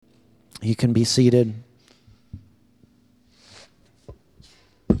You can be seated.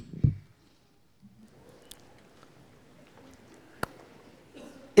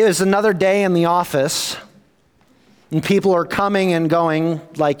 It was another day in the office, and people are coming and going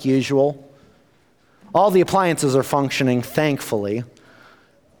like usual. All the appliances are functioning, thankfully.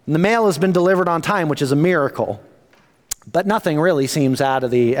 And the mail has been delivered on time, which is a miracle. But nothing really seems out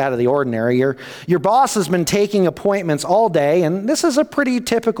of the ordinary. Your boss has been taking appointments all day, and this is a pretty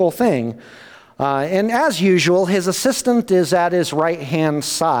typical thing. And as usual, his assistant is at his right-hand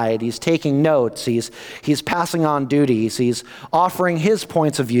side. He's taking notes. He's passing on duties. He's offering his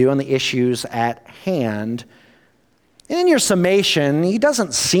points of view on the issues at hand. And in your summation, he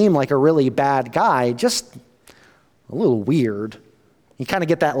doesn't seem like a really bad guy, just a little weird. You kind of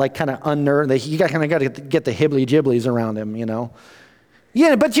get that kind of unnerved, you kind of got to get the hibbly-jibblies around him, you know.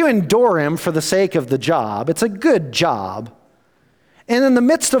 Yeah, but you endure him for the sake of the job. It's a good job. And in the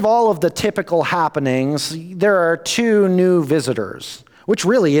midst of all of the typical happenings, there are two new visitors, which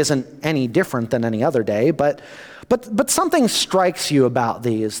really isn't any different than any other day, but something strikes you about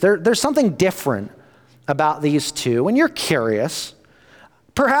these. There's something different about these two, and you're curious.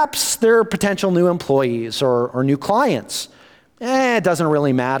 Perhaps they're potential new employees or new clients. It doesn't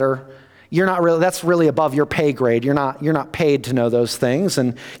really matter. That's really above your pay grade. You're not paid to know those things,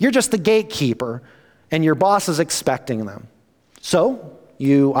 and you're just the gatekeeper, and your boss is expecting them. So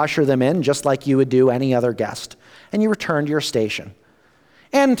you usher them in just like you would do any other guest, and you return to your station.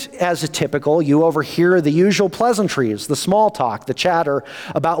 And as is typical, you overhear the usual pleasantries, the small talk, the chatter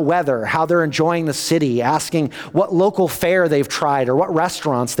about weather, how they're enjoying the city, asking what local fare they've tried or what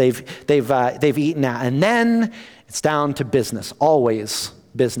restaurants they've eaten at. And then it's down to business, always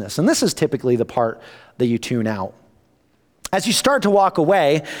business. And this is typically the part that you tune out. As you start to walk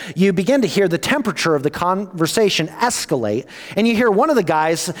away, you begin to hear the temperature of the conversation escalate, and you hear one of the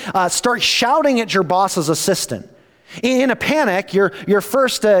guys start shouting at your boss's assistant. In a panic, your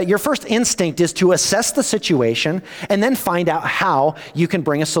first instinct is to assess the situation and then find out how you can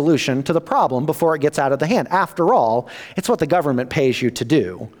bring a solution to the problem before it gets out of the hand. After all, it's what the government pays you to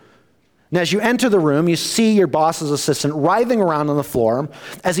do. And as you enter the room, you see your boss's assistant writhing around on the floor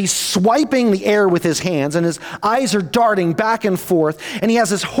as he's swiping the air with his hands, and his eyes are darting back and forth, and he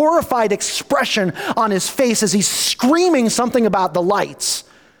has this horrified expression on his face as he's screaming something about the lights.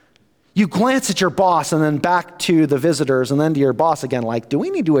 You glance at your boss and then back to the visitors and then to your boss again, like, do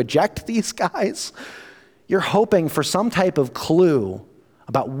we need to eject these guys? You're hoping for some type of clue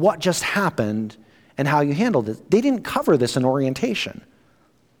about what just happened and how you handled it. They didn't cover this in orientation.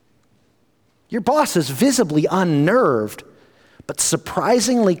 Your boss is visibly unnerved, but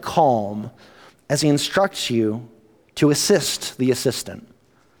surprisingly calm as he instructs you to assist the assistant.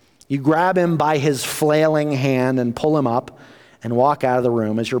 You grab him by his flailing hand and pull him up and walk out of the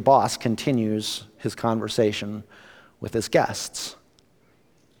room as your boss continues his conversation with his guests.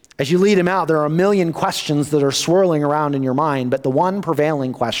 As you lead him out, there are a million questions that are swirling around in your mind, but the one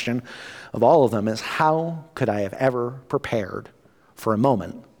prevailing question of all of them is, how could I have ever prepared for a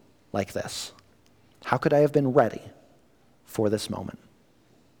moment like this? How could I have been ready for this moment?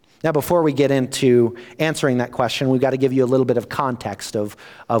 Now, before we get into answering that question, we've got to give you a little bit of context of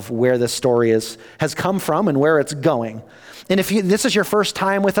where this story has come from and where it's going. And if this is your first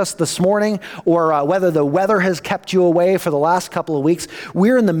time with us this morning, or whether the weather has kept you away for the last couple of weeks,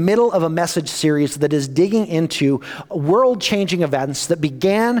 we're in the middle of a message series that is digging into world-changing events that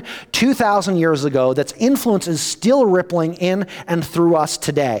began 2,000 years ago, that's influence is still rippling in and through us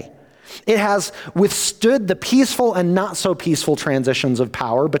today. It has withstood the peaceful and not so peaceful transitions of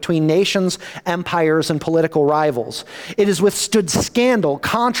power between nations, empires, and political rivals. It has withstood scandal,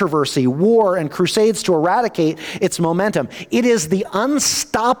 controversy, war, and crusades to eradicate its momentum. It is the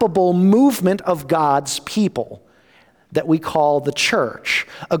unstoppable movement of God's people that we call the church,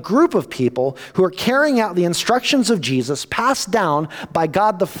 a group of people who are carrying out the instructions of Jesus passed down by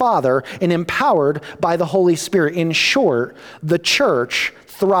God the Father and empowered by the Holy Spirit. In short, the church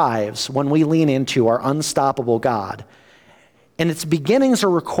thrives when we lean into our unstoppable God. And its beginnings are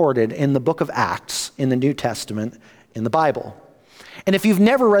recorded in the book of Acts in the New Testament in the Bible. And if you've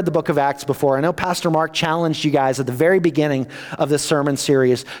never read the book of Acts before, I know Pastor Mark challenged you guys at the very beginning of this sermon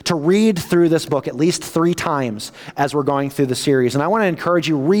series to read through this book at least 3 times as we're going through the series. And I want to encourage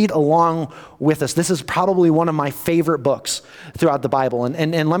you, read along with us. This is probably one of my favorite books throughout the Bible.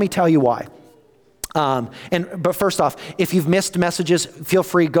 And let me tell you why. But first off, if you've missed messages, feel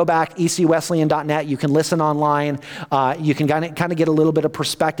free, go back, ecwesleyan.net. You can listen online. You can kind of get a little bit of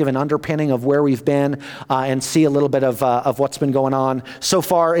perspective and underpinning of where we've been and see a little bit of what's been going on so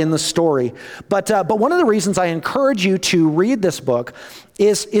far in the story. But one of the reasons I encourage you to read this book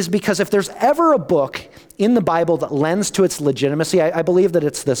is because if there's ever a book in the Bible that lends to its legitimacy, I believe that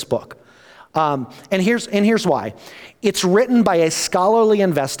it's this book. And here's why. It's written by a scholarly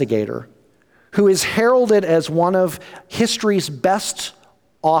investigator who is heralded as one of history's best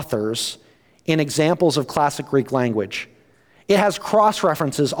authors in examples of classic Greek language. It has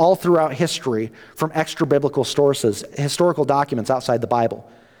cross-references all throughout history from extra-biblical sources, historical documents outside the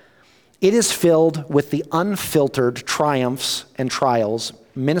Bible. It is filled with the unfiltered triumphs and trials,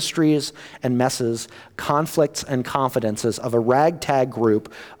 ministries and messes, conflicts and confidences of a ragtag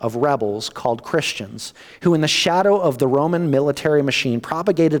group of rebels called Christians, who in the shadow of the Roman military machine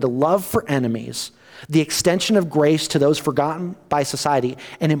propagated a love for enemies, the extension of grace to those forgotten by society,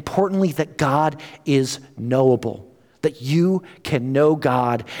 and importantly, that God is knowable, that you can know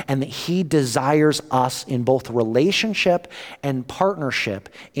God and that he desires us in both relationship and partnership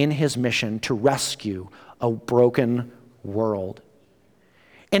in his mission to rescue a broken world.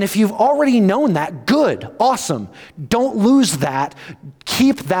 And if you've already known that, good, awesome. Don't lose that.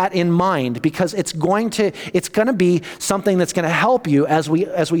 Keep that in mind, because it's going to be something that's going to help you as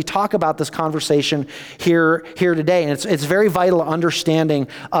we talk about this conversation here today. And it's very vital understanding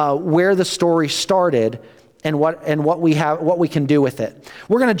where the story started and what we can do with it.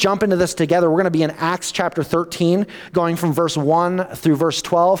 We're going to jump into this together. We're going to be in Acts chapter 13, going from verse 1 through verse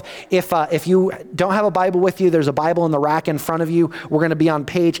 12. If you don't have a Bible with you, there's a Bible in the rack in front of you. We're going to be on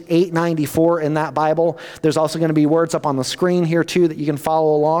page 894 in that Bible. There's also going to be words up on the screen here too that you can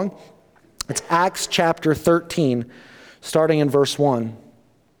follow along. It's Acts chapter 13, starting in verse 1.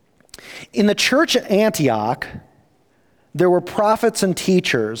 In the church at Antioch, there were prophets and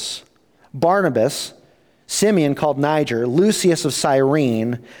teachers: Barnabas, Simeon called Niger, Lucius of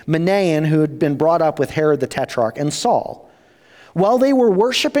Cyrene, Manaen, who had been brought up with Herod the Tetrarch, and Saul. While they were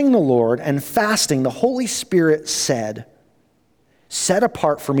worshiping the Lord and fasting, the Holy Spirit said, "Set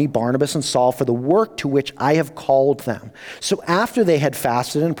apart for me Barnabas and Saul for the work to which I have called them." So after they had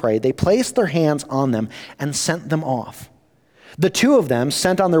fasted and prayed, they placed their hands on them and sent them off. The two of them,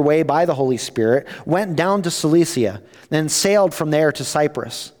 sent on their way by the Holy Spirit, went down to Cilicia, then sailed from there to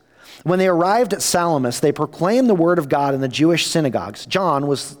Cyprus. When they arrived at Salamis, they proclaimed the word of God in the Jewish synagogues. John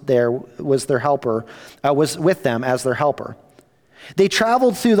was with them as their helper. They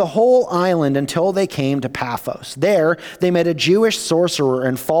traveled through the whole island until they came to Paphos. There, they met a Jewish sorcerer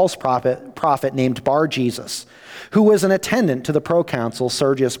and false prophet named Bar-Jesus, who was an attendant to the proconsul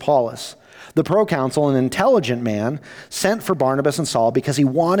Sergius Paulus. The proconsul, an intelligent man, sent for Barnabas and Saul because he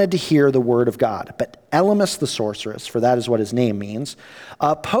wanted to hear the word of God. But Elymas the sorceress, for that is what his name means,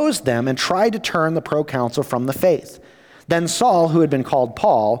 opposed them and tried to turn the proconsul from the faith. Then Saul, who had been called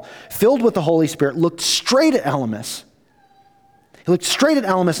Paul, filled with the Holy Spirit, looked straight at Elymas. He looked straight at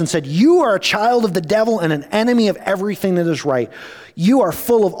Elymas and said, "You are a child of the devil and an enemy of everything that is right. You are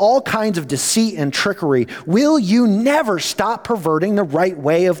full of all kinds of deceit and trickery. Will you never stop perverting the right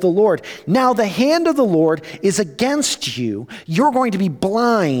way of the Lord? Now the hand of the Lord is against you. You're going to be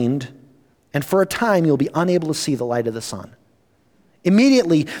blind, and for a time you'll be unable to see the light of the sun."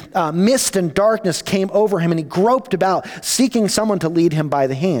 Immediately, mist and darkness came over him, and he groped about, seeking someone to lead him by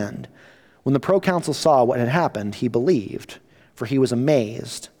the hand. When the proconsul saw what had happened, he believed, for he was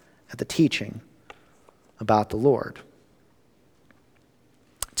amazed at the teaching about the Lord.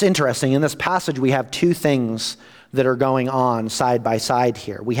 It's interesting. In this passage, we have two things that are going on side by side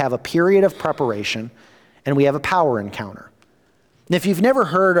here. We have a period of preparation, and we have a power encounter. And if you've never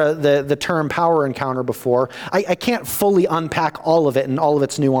heard the term power encounter before, I can't fully unpack all of it and all of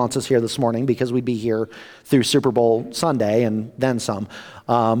its nuances here this morning, because we'd be here through Super Bowl Sunday and then some.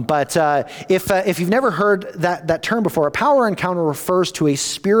 But if you've never heard that term before, a power encounter refers to a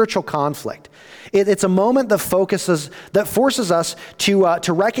spiritual conflict. It's a moment that forces us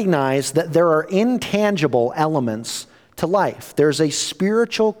to recognize that there are intangible elements to life. There's a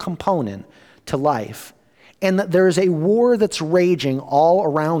spiritual component to life, and that there's a war that's raging all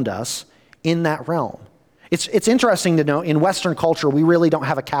around us in that realm. It's interesting to know, in Western culture, we really don't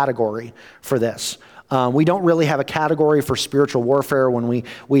have a category for this. We don't really have a category for spiritual warfare when we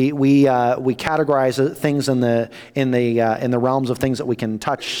categorize things in the realms of things that we can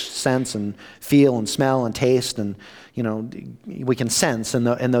touch, sense, and feel, and smell, and taste, and we can sense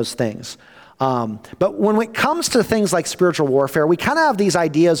in those things. But when it comes to things like spiritual warfare, we kind of have these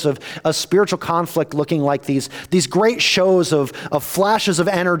ideas of a spiritual conflict looking like these great shows of flashes of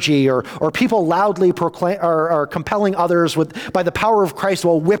energy or people loudly or compelling others by the power of Christ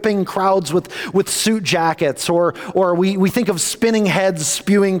while whipping crowds with suit jackets, or we think of spinning heads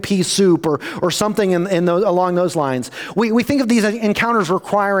spewing pea soup or something along those lines. We think of these encounters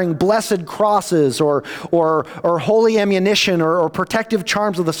requiring blessed crosses or holy ammunition or protective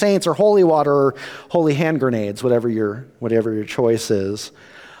charms of the saints or holy water or holy hand grenades, whatever your choice is.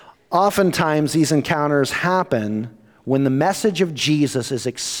 Oftentimes these encounters happen when the message of Jesus is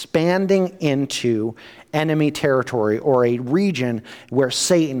expanding into enemy territory or a region where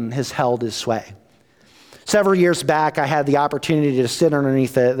Satan has held his sway. Several years back, I had the opportunity to sit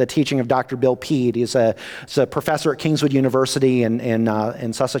underneath the teaching of Dr. Bill Peed. He's a professor at Kingswood University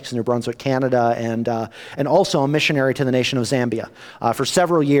in Sussex, New Brunswick, Canada, and also a missionary to the nation of Zambia. For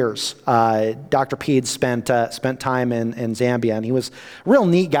several years, Dr. Peed spent time in Zambia, and he was a real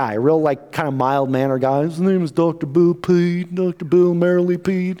neat guy, real kind of mild-mannered guy. His name is Dr. Bill Peed, Dr. Bill Merrily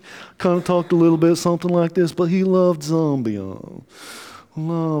Peed. Kind of talked a little bit something like this, but he loved Zambia.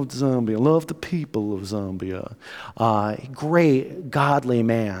 Loved Zambia, loved the people of Zambia. Great, godly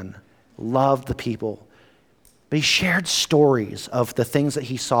man, loved the people. But he shared stories of the things that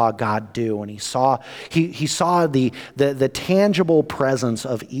he saw God do, and he saw the tangible presence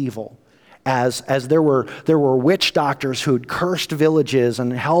of evil as there were witch doctors who'd cursed villages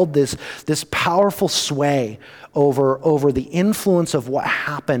and held this powerful sway over the influence of what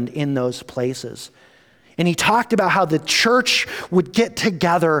happened in those places. And he talked about how the church would get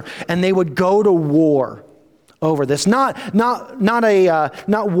together and they would go to war over this. Not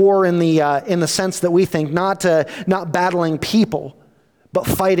war in the sense that we think, not battling people, but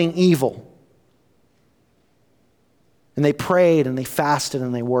fighting evil. And they prayed and they fasted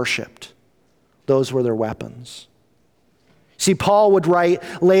and they worshiped. Those were their weapons. See, Paul would write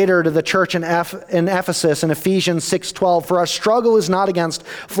later to the church in Ephesus in Ephesians 6:12, "For our struggle is not against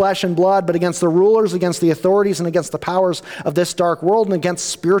flesh and blood, but against the rulers, against the authorities, and against the powers of this dark world, and against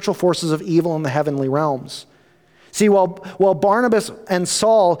spiritual forces of evil in the heavenly realms." See, while Barnabas and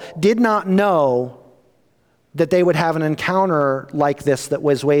Saul did not know that they would have an encounter like this that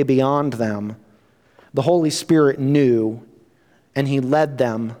was way beyond them, the Holy Spirit knew, and he led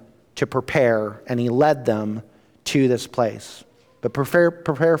them to prepare, and he led them to this place. But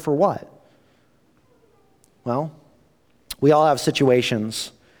prepare for what? Well, we all have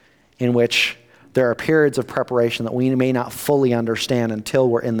situations in which there are periods of preparation that we may not fully understand until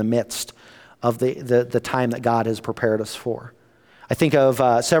we're in the midst of the time that God has prepared us for. I think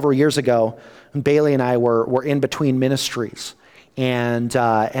of several years ago, Bailey and I were in between ministries. And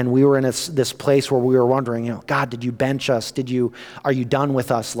we were in this place where we were wondering, God, did you bench us? Are you done with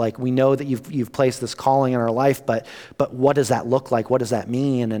us? Like, we know that you've placed this calling in our life, but what does that look like? What does that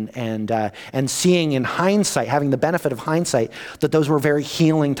mean? And seeing in hindsight, having the benefit of hindsight, that those were very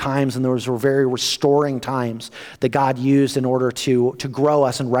healing times and those were very restoring times that God used in order to grow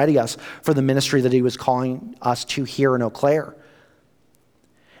us and ready us for the ministry that he was calling us to here in Eau Claire.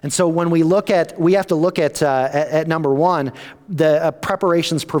 And so when we have to look at number one, the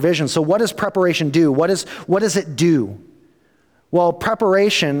preparation's provision. So what does preparation do? What does it do? Well,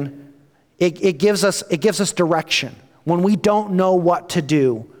 preparation, it gives us direction. When we don't know what to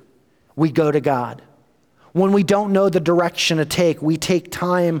do, we go to God. When we don't know the direction to take, we take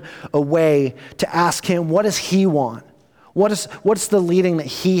time away to ask him, what does he want? What's the leading that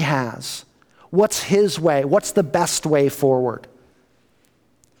he has? What's his way? What's the best way forward?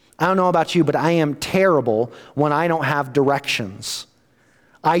 I don't know about you, but I am terrible when I don't have directions.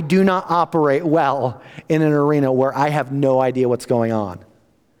 I do not operate well in an arena where I have no idea what's going on.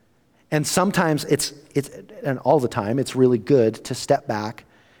 And sometimes and all the time, it's really good to step back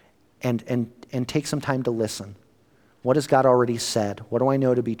and take some time to listen. What has God already said? What do I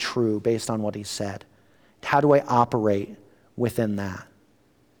know to be true based on what he said? How do I operate within that?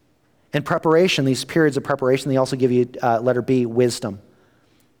 In preparation, these periods of preparation, they also give you, letter B, wisdom.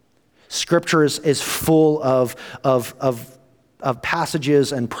 Scripture is full of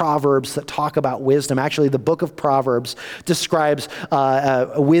passages and proverbs that talk about wisdom. Actually, the book of Proverbs describes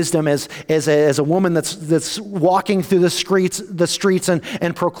wisdom as a woman that's walking through the streets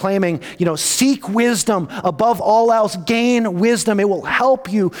and proclaiming, seek wisdom above all else. Gain wisdom. It will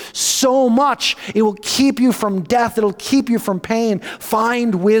help you so much. It will keep you from death. It'll keep you from pain.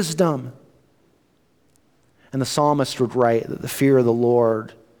 Find wisdom. And the psalmist would write that the fear of the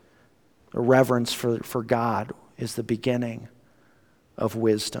Lord, a reverence for God, is the beginning of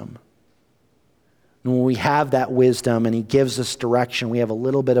wisdom. And when we have that wisdom and he gives us direction, we have a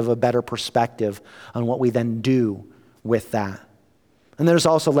little bit of a better perspective on what we then do with that. And there's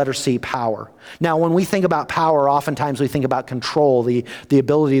also letter C, power. Now, when we think about power, oftentimes we think about control, the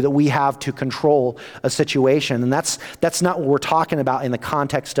ability that we have to control a situation. And that's not what we're talking about in the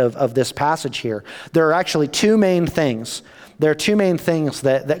context of this passage here. There are actually two main things. There are two main things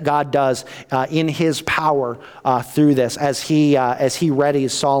that God does in his power through this as he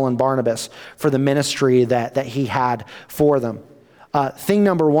readies Saul and Barnabas for the ministry that he had for them. Thing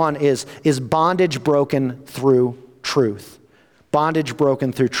number one is bondage broken through truth. Bondage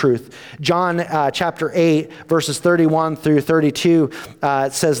broken through truth. John chapter 8, verses 31 through 32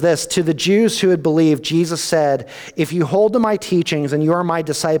 says this, "To the Jews who had believed, Jesus said, 'If you hold to my teachings and you are my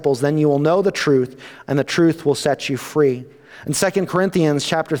disciples, then you will know the truth, and the truth will set you free.'" And 2 Corinthians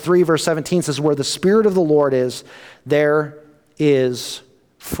chapter 3, verse 17 says, "Where the Spirit of the Lord is, there is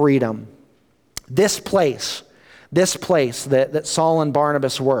freedom." This place that Saul and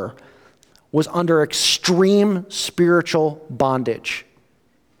Barnabas were, was under extreme spiritual bondage.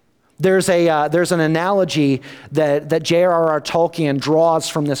 There's an analogy that J.R.R. Tolkien draws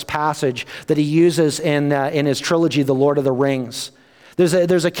from this passage that he uses in his trilogy, The Lord of the Rings.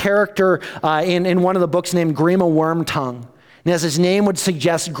 There's a character in one of the books named Grima Wormtongue. And as his name would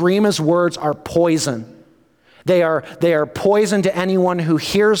suggest, Grima's words are poison. They are poison to anyone who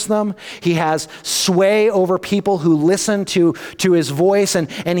hears them. He has sway over people who listen to his voice, and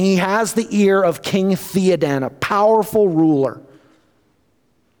he has the ear of King Theoden, a powerful ruler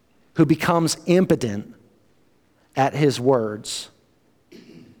who becomes impotent at his words.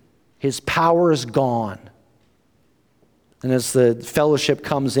 His power is gone. And as the fellowship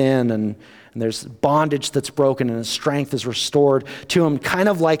comes in and there's bondage that's broken and his strength is restored to him, kind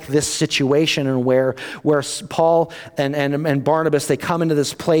of like this situation and where Paul and Barnabas, they come into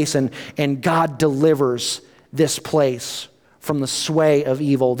this place and God delivers this place from the sway of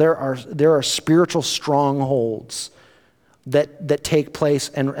evil. There are spiritual strongholds that take place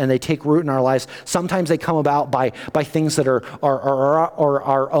and they take root in our lives. Sometimes they come about by things that are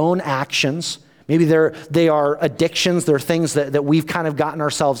our own actions. Maybe they are addictions. They're things that we've kind of gotten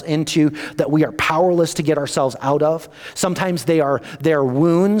ourselves into that we are powerless to get ourselves out of. Sometimes they are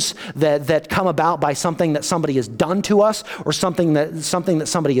wounds that come about by something that somebody has done to us or something that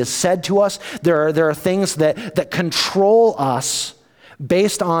somebody has said to us. There are things that control us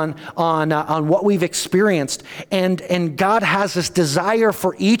based on what we've experienced. And God has this desire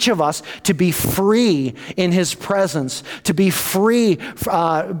for each of us to be free in his presence, to be free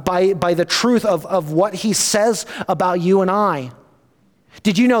by the truth of what he says about you and I.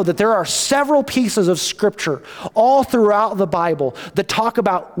 Did you know that there are several pieces of scripture all throughout the Bible that talk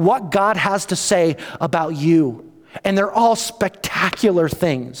about what God has to say about you? And they're all spectacular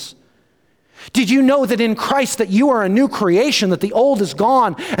things. Did you know that in Christ that you are a new creation, that the old is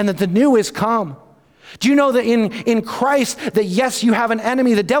gone and that the new is come? Do you know that in Christ that yes, you have an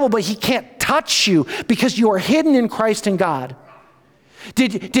enemy, the devil, but he can't touch you because you are hidden in Christ and God?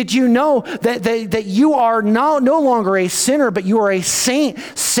 Did you know that you are no longer a sinner, but you are a saint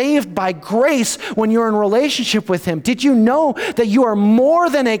saved by grace when you're in relationship with him? Did you know that you are more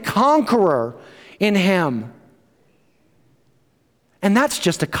than a conqueror in him? And that's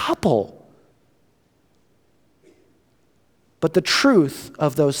just a couple. But the truth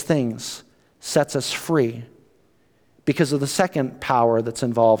of those things sets us free because of the second power that's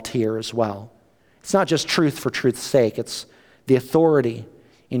involved here as well. It's not just truth for truth's sake, it's the authority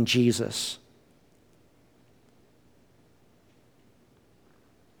in Jesus.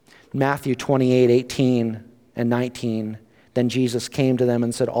 Matthew 28:18 and 19, then Jesus came to them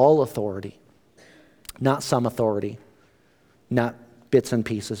and said, all authority, not some authority, not bits and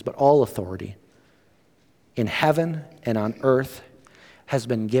pieces, but all authority in heaven and on earth has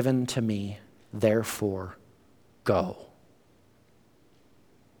been given to me, therefore go.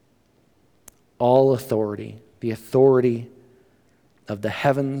 All authority, the authority of the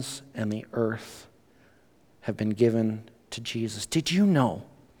heavens and the earth have been given to Jesus. Did you know?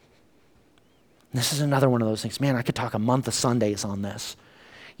 This is another one of those things. Man, I could talk a month of Sundays on this.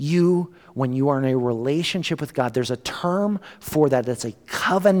 When you are in a relationship with God, there's a term for that. It's a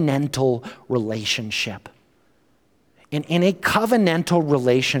covenantal relationship. And in a covenantal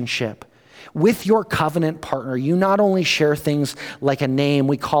relationship, with your covenant partner, you not only share things like a name,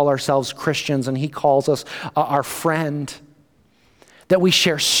 we call ourselves Christians and he calls us our friend, that we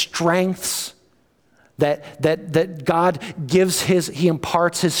share strengths, that God gives he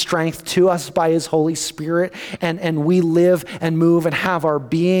imparts his strength to us by his Holy Spirit, and we live and move and have our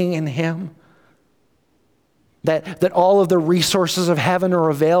being in him. That all of the resources of heaven are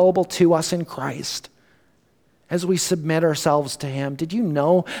available to us in Christ. as we submit ourselves to him? Did you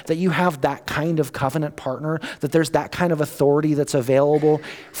know that you have that kind of covenant partner, that there's that kind of authority that's available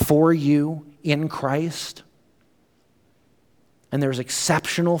for you in Christ? And there's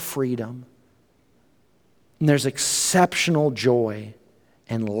exceptional freedom, and there's exceptional joy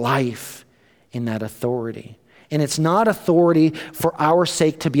and life in that authority. And it's not authority for our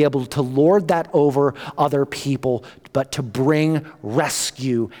sake to be able to lord that over other people, but to bring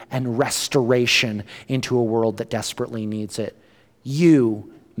rescue and restoration into a world that desperately needs it.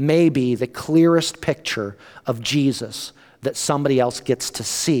 You may be the clearest picture of Jesus that somebody else gets to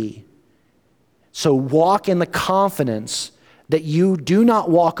see. So walk in the confidence that you do not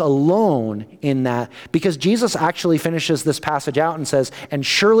walk alone in that, because Jesus actually finishes this passage out and says, and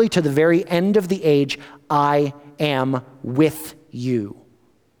surely to the very end of the age, I am with you.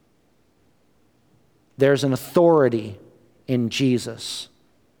 There's an authority in Jesus.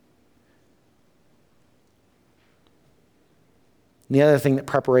 And the other thing that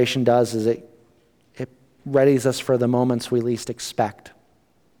preparation does is it readies us for the moments we least expect.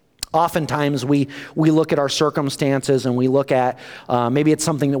 Oftentimes we look at our circumstances and we look at, maybe it's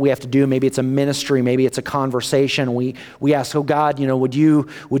something that we have to do, maybe it's a ministry, maybe it's a conversation. We ask, oh God, would you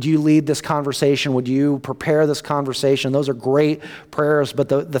lead this conversation? Would you prepare this conversation? Those are great prayers, but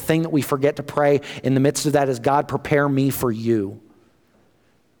the thing that we forget to pray in the midst of that is, God, prepare me for you.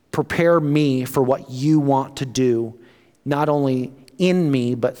 Prepare me for what you want to do, not only in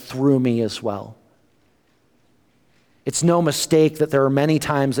me, but through me as well. It's no mistake that there are many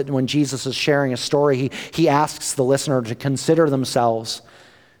times that when Jesus is sharing a story, he asks the listener to consider themselves,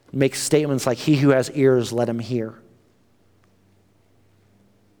 makes statements like, he who has ears, let him hear.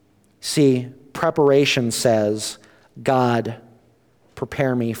 See, preparation says, God,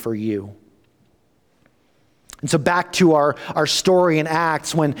 prepare me for you. And so back to our story in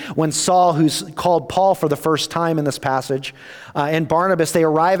Acts, when Saul, who's called Paul for the first time in this passage, and Barnabas, they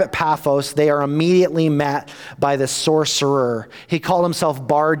arrive at Paphos, they are immediately met by this sorcerer. He called himself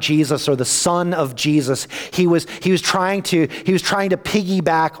Bar Jesus, or the son of Jesus. He was trying to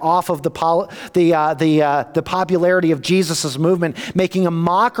piggyback off of the popularity of Jesus' movement, making a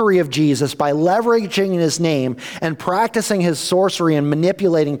mockery of Jesus by leveraging his name and practicing his sorcery and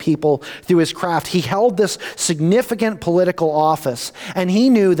manipulating people through his craft. He held this significant political office, and he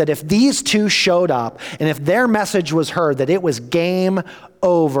knew that if these two showed up and if their message was heard, that it was game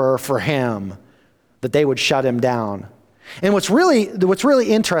over for him, that they would shut him down. And what's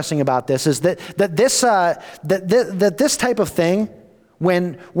really interesting about this is that this type of thing,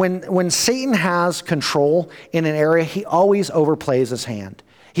 when Satan has control in an area, he always overplays his hand.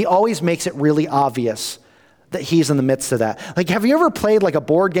 He always makes it really obvious that he's in the midst of that. Like, have you ever played like a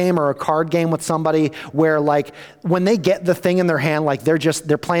board game or a card game with somebody where like when they get the thing in their hand, like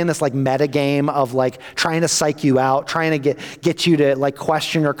they're playing this like meta game of like trying to psych you out, trying to get you to like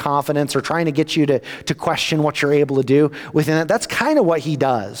question your confidence, or trying to get you to question what you're able to do within it? That's kind of what he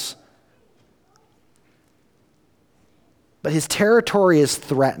does. But his territory is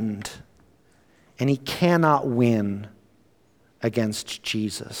threatened, and he cannot win against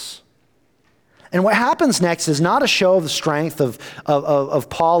Jesus. And what happens next is not a show of the strength of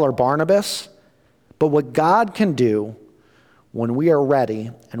Paul or Barnabas, but what God can do when we are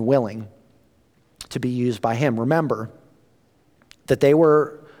ready and willing to be used by him. Remember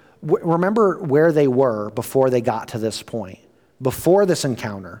where they were before they got to this point, before this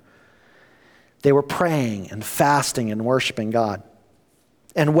encounter. They were praying and fasting and worshiping God.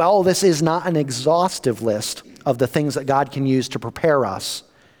 And while this is not an exhaustive list of the things that God can use to prepare us,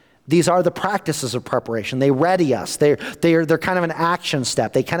 these are the practices of preparation. They ready us. They're kind of an action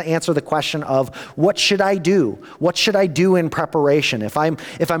step. They kind of answer the question of, what should I do? What should I do in preparation? If I'm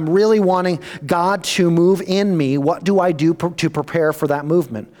really wanting God to move in me, what do I do to prepare for that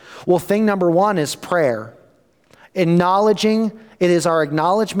movement? Well, thing number one is prayer. It is our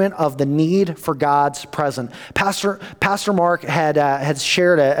acknowledgement of the need for God's presence. Pastor Mark had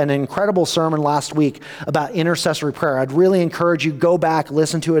shared an incredible sermon last week about intercessory prayer. I'd really encourage you, go back,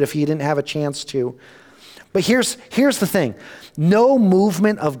 listen to it if you didn't have a chance to. But here's the thing. No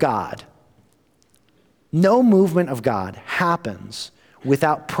movement of God happens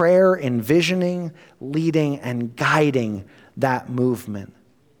without prayer envisioning, leading, and guiding that movement.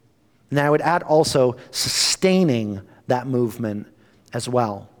 And I would add also sustaining that movement as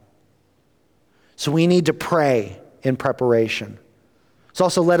well. So we need to pray in preparation. It's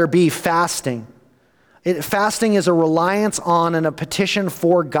also letter B, fasting. Fasting is a reliance on and a petition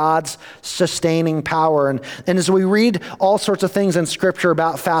for God's sustaining power. And as we read all sorts of things in Scripture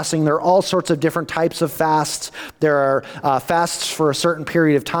about fasting, there are all sorts of different types of fasts. There are fasts for a certain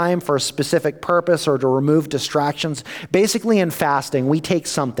period of time, for a specific purpose, or to remove distractions. Basically, in fasting, we take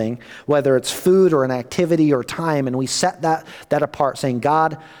something, whether it's food or an activity or time, and we set that apart, saying,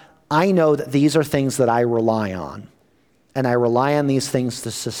 God, I know that these are things that I rely on, and I rely on these things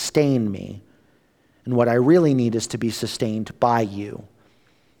to sustain me. And what I really need is to be sustained by you.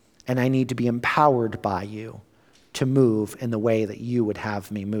 And I need to be empowered by you to move in the way that you would have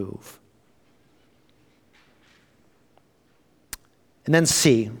me move. And then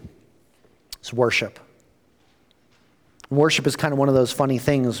C is worship. Worship is kind of one of those funny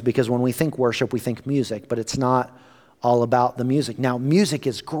things because when we think worship, we think music, but it's not all about the music. Now, music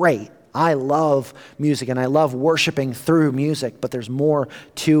is great. I love music and I love worshiping through music, but there's more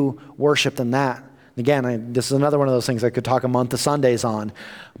to worship than that. Again, this is another one of those things I could talk a month of Sundays on,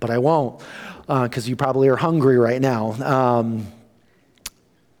 but I won't because you probably are hungry right now.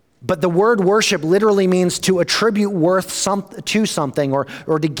 But the word worship literally means to attribute worth to something or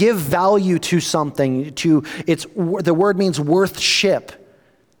to give value to something. The word means worthship.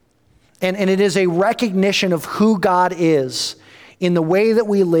 And it is a recognition of who God is in the way that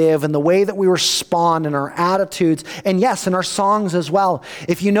we live, in the way that we respond, in our attitudes, and yes, in our songs as well.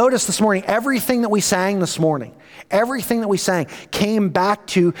 If you notice this morning, everything that we sang this morning, everything that we sang came back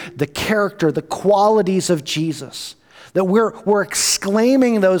to the character, the qualities of Jesus. That we're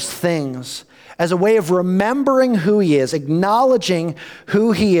exclaiming those things as a way of remembering who he is, acknowledging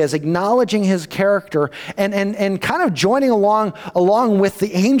who he is, acknowledging his character, and kind of joining along with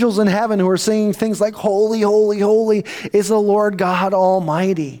the angels in heaven who are singing things like, holy, holy, holy is the Lord God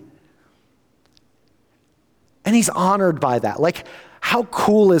Almighty. And he's honored by that. Like, how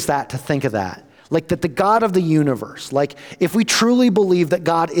cool is that to think of that? Like that the God of the universe, like if we truly believe that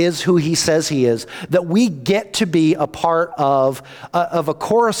God is who he says he is, that we get to be a part of a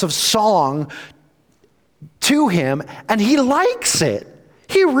chorus of song to him, and he likes it.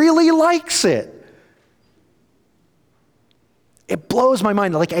 He really likes it. It blows my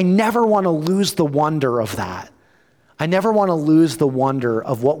mind. Like I never want to lose the wonder of that. I never want to lose the wonder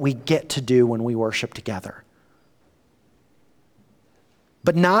of what we get to do when we worship together.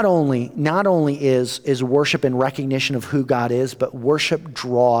 But not only is worship in recognition of who God is, but worship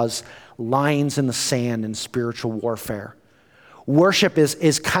draws lines in the sand in spiritual warfare. Worship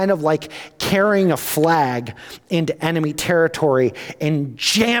is kind of like carrying a flag into enemy territory and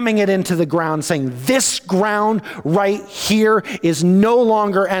jamming it into the ground, saying, this ground right here is no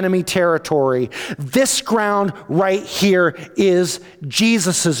longer enemy territory. This ground right here is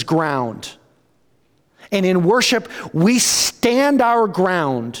Jesus's ground. And in worship, we stand our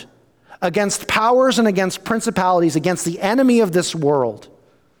ground against powers and against principalities, against the enemy of this world.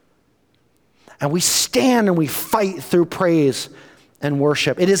 And we stand and we fight through praise and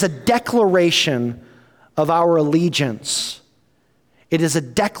worship. It is a declaration of our allegiance. It is a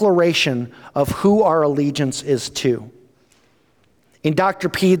declaration of who our allegiance is to. In Dr.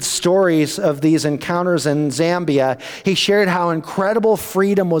 Pede's stories of these encounters in Zambia, he shared how incredible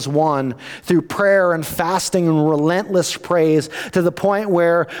freedom was won through prayer and fasting and relentless praise, to the point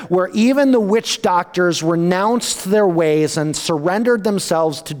where even the witch doctors renounced their ways and surrendered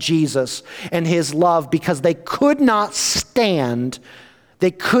themselves to Jesus and his love because they could not stand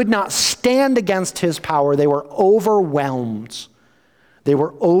against his power. They were overwhelmed. They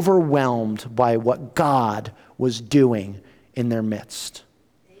were overwhelmed by what God was doing in their midst.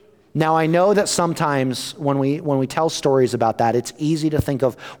 Now, I know that sometimes when we tell stories about that, it's easy to think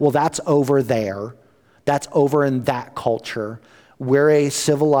of, well, that's over there. That's over in that culture. We're a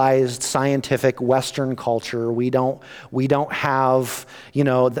civilized, scientific Western culture. We don't have,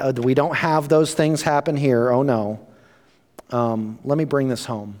 we don't have those things happen here. Oh no. Let me bring this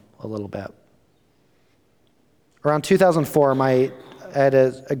home a little bit. Around 2004, I had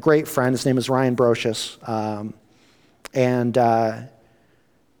a great friend. His name is Ryan Brocious. And in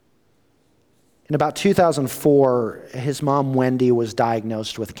about 2004, his mom, Wendy, was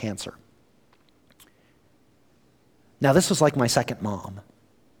diagnosed with cancer. Now, this was like my second mom.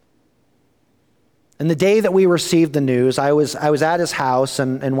 And the day that we received the news, I was at his house,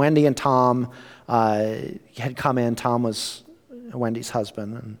 and Wendy and Tom had come in. Tom was Wendy's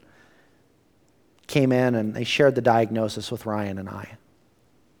husband, and came in, and they shared the diagnosis with Ryan and I.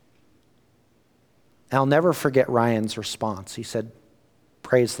 I'll never forget Ryan's response. He said,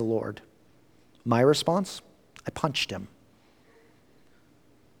 "Praise the Lord." My response? I punched him.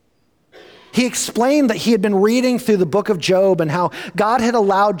 He explained that he had been reading through the book of Job and how God had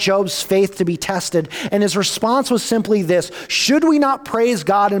allowed Job's faith to be tested. And his response was simply this: should we not praise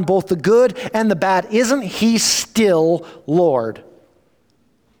God in both the good and the bad? Isn't he still Lord?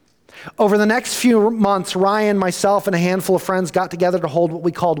 Over the next few months, Ryan, myself, and a handful of friends got together to hold what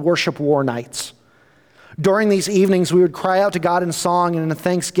we called worship war nights. During these evenings, we would cry out to God in song and in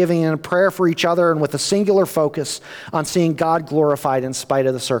thanksgiving and in prayer for each other, and with a singular focus on seeing God glorified in spite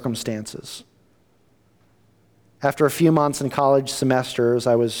of the circumstances. After a few months in college semesters,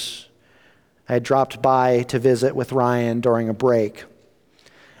 I had dropped by to visit with Ryan during a break.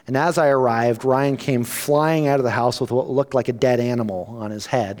 And as I arrived, Ryan came flying out of the house with what looked like a dead animal on his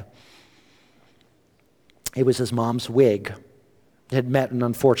head. It was his mom's wig. Had met an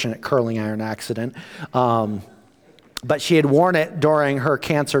unfortunate curling iron accident, but she had worn it during her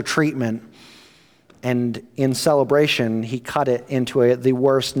cancer treatment, and in celebration, he cut it into the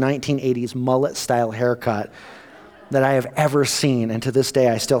worst 1980s mullet-style haircut that I have ever seen, and to this day,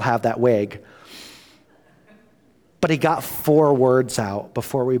 I still have that wig. But he got 4 words out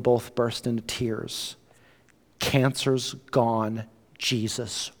before we both burst into tears. Cancer's gone,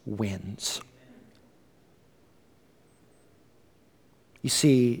 Jesus wins. You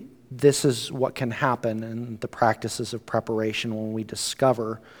see, this is what can happen in the practices of preparation when we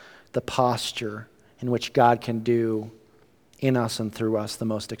discover the posture in which God can do in us and through us the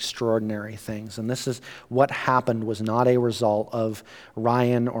most extraordinary things. And this is what happened was not a result of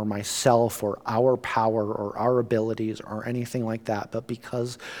Ryan or myself or our power or our abilities or anything like that, but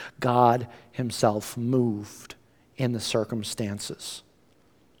because God himself moved in the circumstances.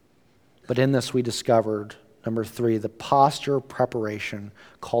 But in this we discovered, number 3, the posture of preparation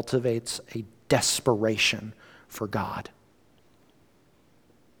cultivates a desperation for God.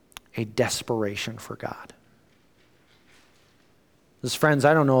 A desperation for God. As friends,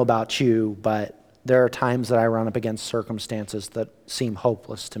 I don't know about you, but there are times that I run up against circumstances that seem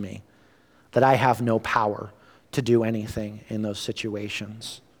hopeless to me, that I have no power to do anything in those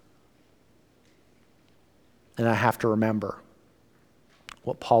situations. And I have to remember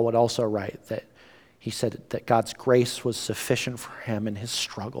what Paul would also write, that he said that God's grace was sufficient for him in his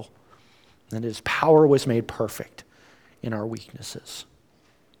struggle, and his power was made perfect in our weaknesses.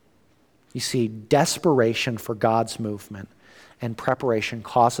 You see, desperation for God's movement and preparation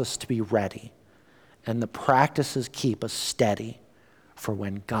cause us to be ready, and the practices keep us steady for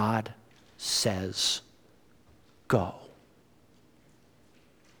when God says, go.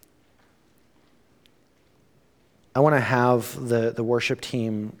 I want to have the worship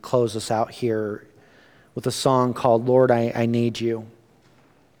team close us out here with a song called Lord, I Need You.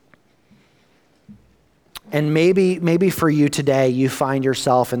 And maybe for you today, you find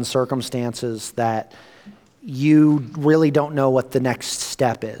yourself in circumstances that you really don't know what the next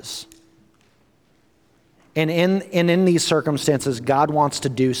step is. And in these circumstances, God wants to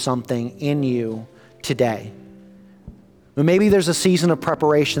do something in you today. But maybe there's a season of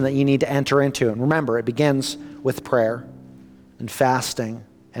preparation that you need to enter into. And remember, it begins with prayer and fasting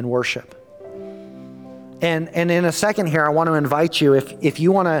and worship. And in a second here, I want to invite you, if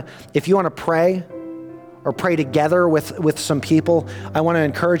you want to pray or pray together with some people, I want to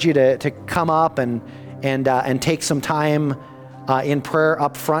encourage you to come up and take some time in prayer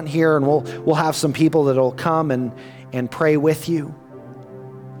up front here, and we'll have some people that'll come and pray with you.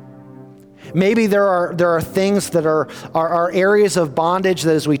 Maybe there are things that are areas of bondage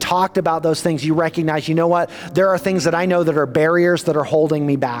that, as we talked about those things, you recognize, you know what? There are things that I know that are barriers that are holding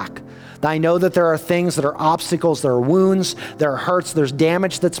me back. I know that there are things that are obstacles, there are wounds, there are hurts, there's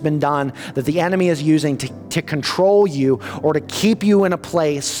damage that's been done that the enemy is using to control you or to keep you in a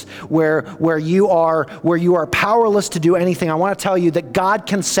place where you are powerless to do anything. I want to tell you that God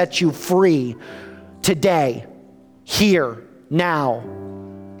can set you free today, here, now.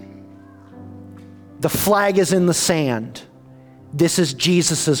 The flag is in the sand. This is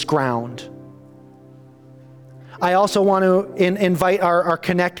Jesus's ground. I also want to invite our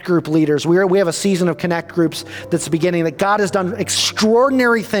Connect group leaders. We have a season of Connect groups that's beginning, that God has done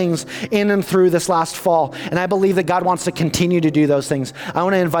extraordinary things in and through this last fall. And I believe that God wants to continue to do those things. I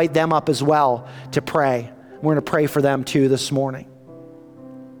want to invite them up as well to pray. We're going to pray for them too this morning.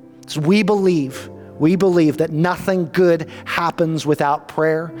 So we believe that nothing good happens without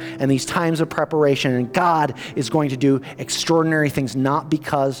prayer and these times of preparation. And God is going to do extraordinary things, not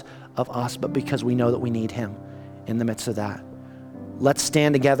because of us, but because we know that we need him in the midst of that. Let's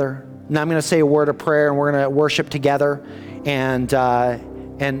stand together. Now I'm going to say a word of prayer, and we're going to worship together, and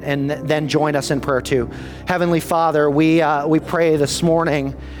then join us in prayer too. Heavenly Father, we pray this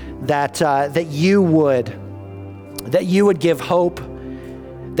morning that you would give hope,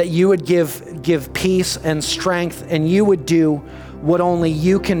 that you would give peace and strength, and you would do what only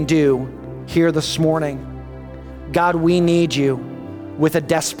you can do here this morning. God, we need you with a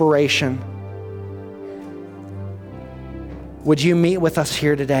desperation. Would you meet with us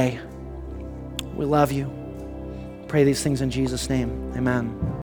here today? We love you. Pray these things in Jesus' name. Amen.